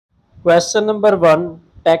Question number 1.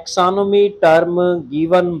 Taxonomy term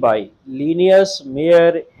given by Linnaeus,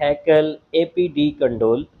 Mayer, Haeckel, A.P.D.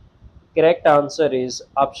 Condol. Correct answer is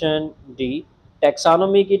option D.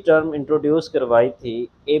 Taxonomy की term introduce करवाई थी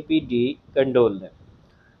A.P.D. Condol ने.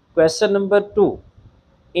 Question number 2.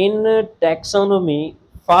 In taxonomy,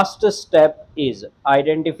 first step is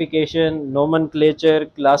identification, nomenclature,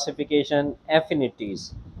 classification,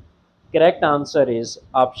 affinities. Correct answer is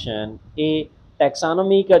option A.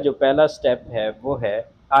 Taxonomy का जो पहला step है वो है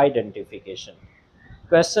identification.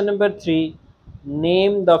 Question number 3.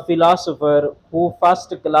 Name the philosopher who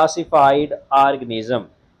first classified organism.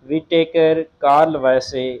 Whittaker, Karl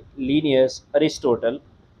वैसे, Linnaeus, Aristotle.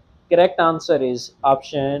 Correct answer is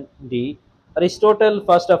option D. Aristotle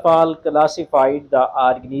first of all classified the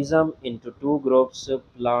organism into two groups,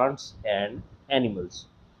 plants and animals.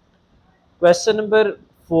 Question number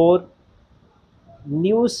 4.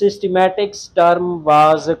 New systematics term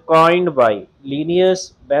was coined by Linnaeus,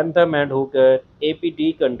 Bentham and Hooker,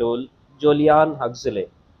 A.P.D. Condol, Julian Huxley.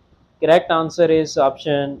 Correct answer is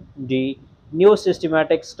option D. New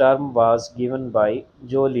systematics term was given by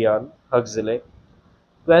Julian Huxley.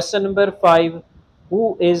 Question number 5.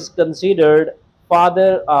 Who is considered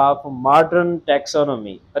father of modern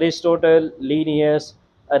taxonomy? Aristotle, Linnaeus,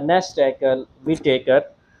 Ernest Haeckel, Whittaker.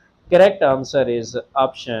 Correct answer is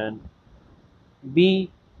option B.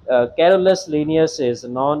 Carolus Linnaeus is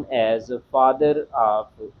known as father of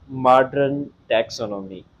modern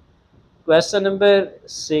taxonomy. Question number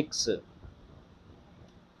 6.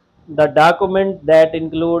 The document that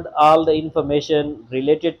include all the information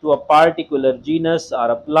related to a particular genus or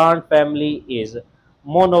a plant family is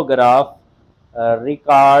monograph,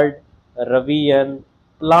 record, revision,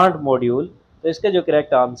 plant module. तो इसका जो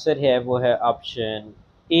correct answer है वो है option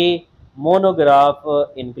A. Monograph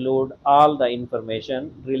include all the information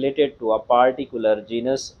related to a particular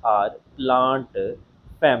genus or plant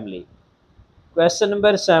family. Question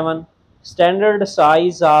number 7. Standard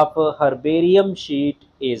size of herbarium sheet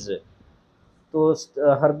is. तो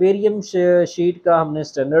herbarium sheet का हमने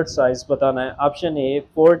standard size बताना है. Option A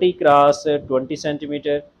 40 cross 20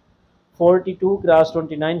 centimetre, 42 cross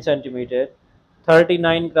 29 centimetre,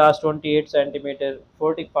 39 cross 28 centimetre,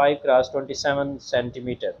 45 cross 27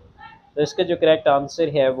 centimetre. तो इसका जो correct answer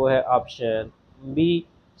है वो है option B.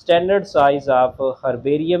 Standard size of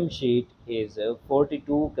herbarium sheet is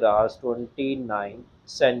 42 cross 29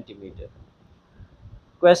 centimetre.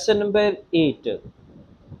 Question number 8.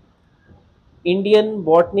 Indian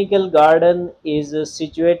Botanical Garden is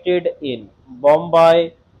situated in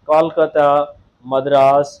Bombay, Kolkata,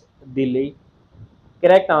 Madras, Delhi.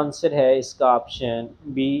 Correct answer है इसका option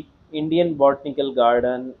B. Indian botanical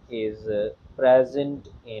garden is present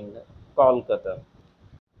in Kolkata.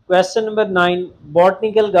 Question number 9.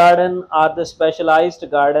 Botanical garden are the specialized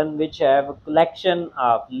garden which have collection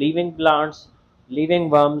of living plants,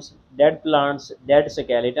 living worms, dead plants, dead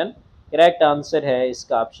skeleton. Correct answer है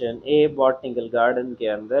इसका option A. Botanical garden के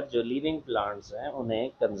अंदर जो living plants हैं उन्हें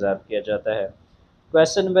conserve किया जाता है.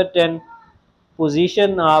 Question number 10.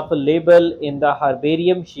 Position of label in the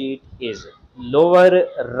herbarium sheet is lower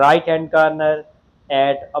right hand corner,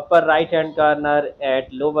 at upper right hand corner,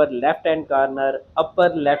 at lower left hand corner,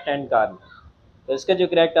 upper left hand corner. तो इसका जो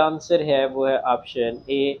correct answer है वो है option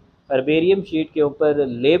A. Herbarium sheet के ऊपर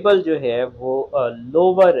label जो है वो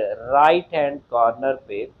लोअर राइट हैंड कॉर्नर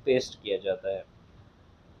पे पेस्ट किया जाता है.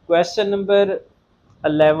 Question number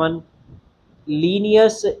 11.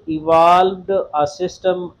 Linnaeus evolved a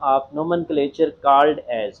system of nomenclature called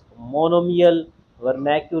as monomial,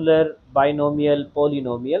 vernacular, binomial,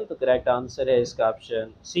 polynomial. तो करेक्ट आंसर है इसका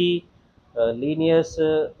option C. Linnaeus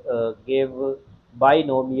gave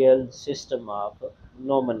binomial system of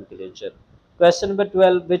nomenclature. Question number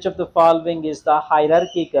 12. Which of the following is the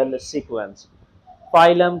hierarchical sequence?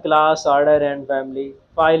 Phylum, class, order and family.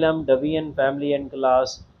 Phylum, division, family and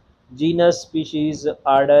class. Genus, species,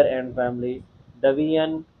 order and family.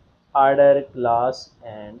 Division, order, class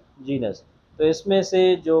and genus. तो इसमें से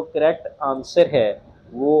जो correct answer है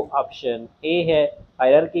वो option A है.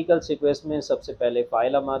 Hierarchical sequence में सबसे पहले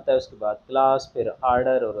फाइलम आता है, उसके बाद क्लास, फिर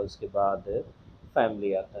आर्डर और उसके बाद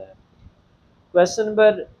फैमिली आता है. Question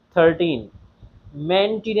number 13.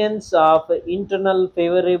 Maintenance of internal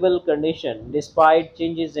favourable condition despite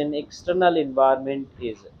changes in external environment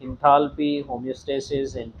is enthalpy,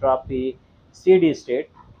 homeostasis, entropy, steady state.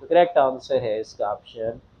 तो करेक्ट आंसर है इसका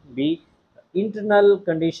ऑप्शन बी. इंटरनल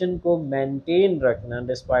कंडीशन को मेंटेन रखना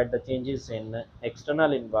despite the changes in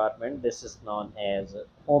external environment, this is known as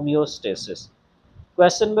homeostasis.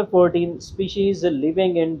 Question number 14. Species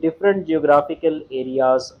living in different geographical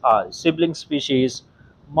areas are sibling species,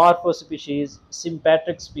 मॉर्फोस्पीशीज,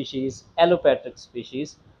 sympatric species, allopatric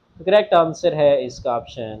species. तो correct answer है इसका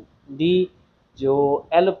option D, जो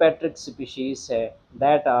allopatric species है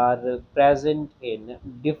that are present in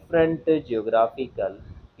different geographical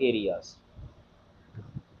areas.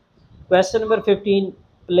 Question number 15.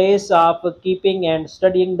 Place of keeping and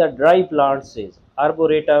studying the dry plants is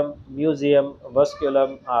arboretum, museum,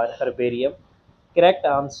 vasculum or herbarium. Correct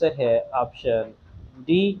answer है option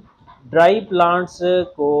D, dry plants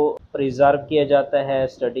को preserve किया जाता है,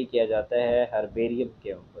 study किया जाता है herbarium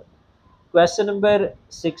के ऊपर। Question number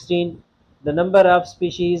 16. The number of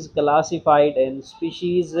species classified in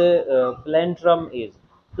species plenum is।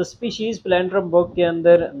 तो species plenum बुक के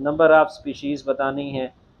अंदर नंबर ऑफ species बतानी है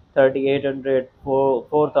 3800,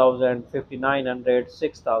 4000, 5900,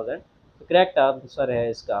 6000। तो करेक्ट आंसर है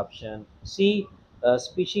इसका ऑप्शन सी।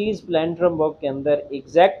 स्पीशीज प्लेंड्रम बुक के अंदर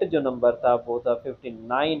एग्जैक्ट जो नंबर था वो था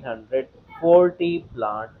 5940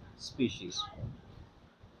 plant species.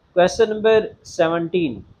 Question number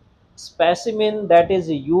 17. Specimen that is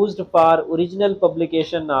used for original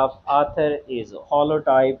publication of author is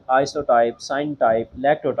holotype, isotype, sign type,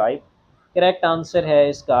 lactotype। Correct answer है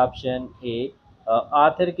इसका ऑप्शन ए।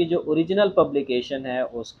 आथर की जो ओरिजिनल पब्लिकेशन है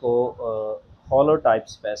उसको हॉलोटाइप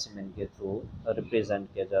स्पेसिमेन के थ्रू रिप्रेजेंट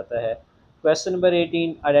किया जाता है। Question number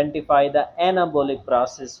 18. Identify the anabolic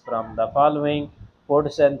process from the following: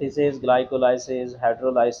 photosynthesis, glycolysis,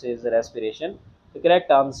 hydrolysis, respiration. तो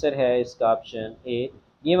करेक्ट आंसर है इसका ऑप्शन ए।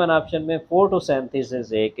 गिवन ऑप्शन में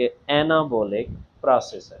फोटोसिंथेसिस एक एनाबॉलिक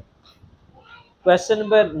प्रोसेस है। Question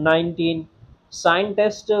number 19.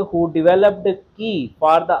 Scientist who developed key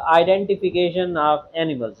for the identification of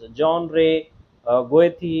animals: John Ray,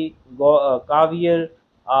 Goethe, Cuvier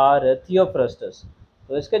और थियोफ्रस्टस।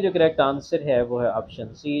 तो इसका जो करेक्ट आंसर है वो है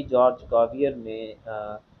ऑप्शन सी, जॉर्ज कॉवियर ने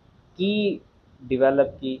की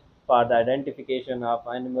डेवलप की for the identification of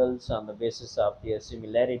animals on the basis of their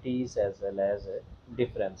similarities as well as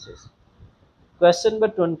differences. Question number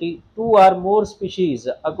 20. Two or more species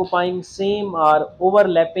occupying same or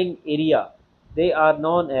overlapping area. They are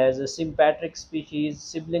known as sympatric species,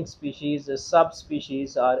 sibling species,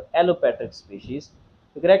 subspecies or allopatric species.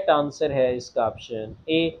 The correct answer है इसका option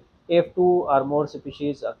A. If two or more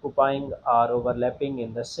species occupying or overlapping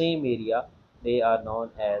in the same area, they are known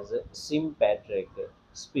as sympatric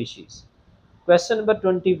species. Question number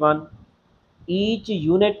 21. Each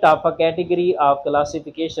unit of a category of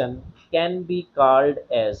classification can be called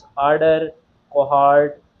as order,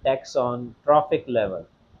 cohort, taxon, trophic level.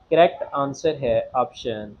 Correct answer है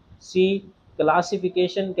option C.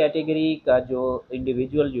 Classification category का जो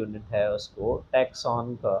individual unit है उसको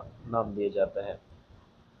taxon का नाम दिया जाता है।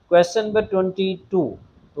 Question number 22।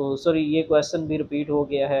 तो सॉरी, ये क्वेश्चन भी रिपीट हो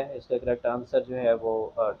गया है, इसका करेक्ट आंसर जो है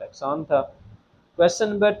वो टैक्सॉन था। Question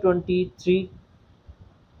number 23.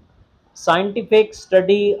 Scientific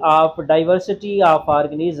study of diversity of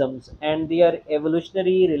organisms and their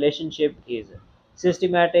evolutionary relationship is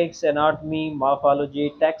systematics, anatomy, morphology,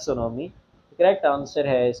 taxonomy। Correct answer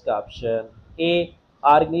है इसका ऑप्शन ए।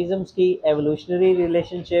 ऑर्गेनिजम्स की एवोल्यूशनरी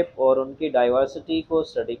रिलेशनशिप और उनकी डाइवर्सिटी को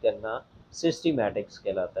स्टडी करना सिस्टमैटिक्स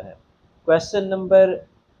कहलाता है। Question number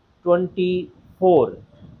 24.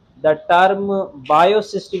 The term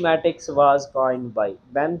biosystematics was coined by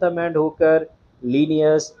Bentham and Hooker,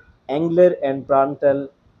 Linnaeus, Engler and Prantl,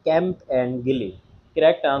 Kemp and Gilly.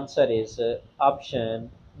 Correct answer is option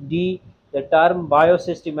D. The term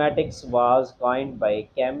biosystematics was coined by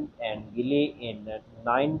Kemp and Gilly in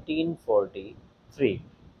 1943.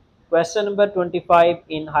 Question number 25.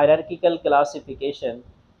 In hierarchical classification,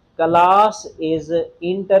 class is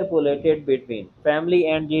interpolated between family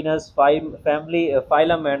and genus, family,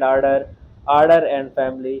 phylum and order, order and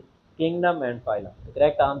family, kingdom and phylum। तो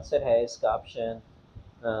correct answer है इसका option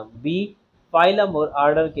B. Phylum और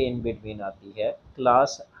order के in between आती है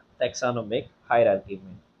class taxonomic hierarchy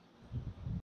में।